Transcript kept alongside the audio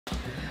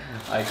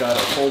I got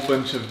a whole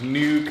bunch of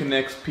new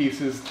Connects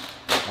pieces.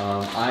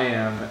 I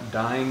am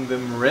dyeing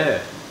them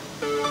red.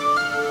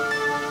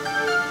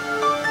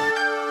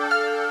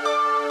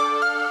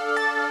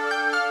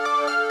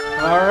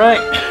 Alright,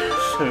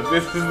 so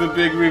this is the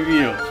big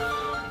reveal.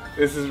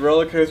 This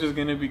roller coaster is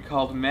going to be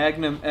called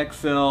Magnum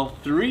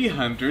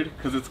XL-300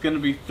 because it's going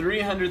to be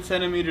 300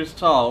 centimeters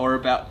tall, or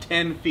about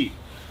 10 feet.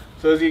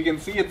 So as you can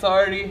see, it's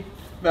already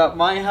about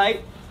my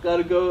height. It's got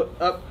to go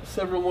up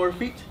several more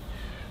feet.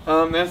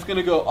 That's going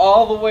to go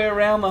all the way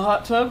around the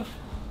hot tub.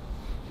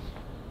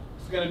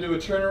 It's going to do a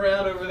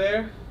turnaround over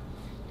there.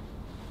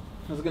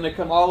 It's going to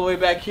come all the way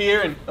back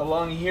here, and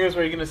along here is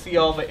where you're going to see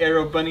all the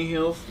Aero bunny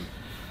hills.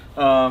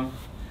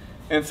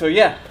 And so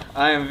yeah,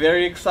 I am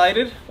very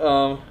excited.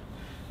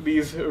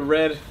 These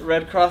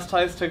red cross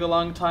ties took a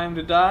long time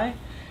to dye.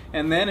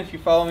 And then if you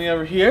follow me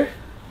over here,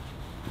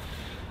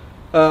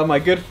 my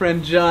good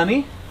friend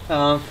Johnny,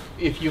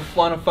 if you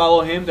want to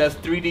follow him, that's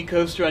 3D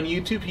Coaster on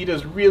YouTube. He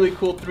does really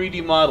cool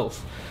 3D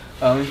models.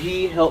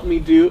 He helped me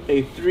do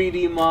a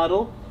 3D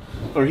model,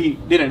 or he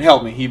didn't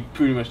help me, he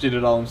pretty much did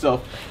it all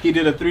himself. He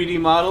did a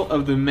 3D model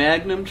of the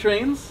Magnum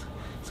trains.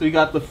 So we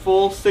got the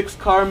full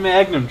 6-car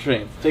Magnum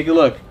trains. Take a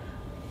look.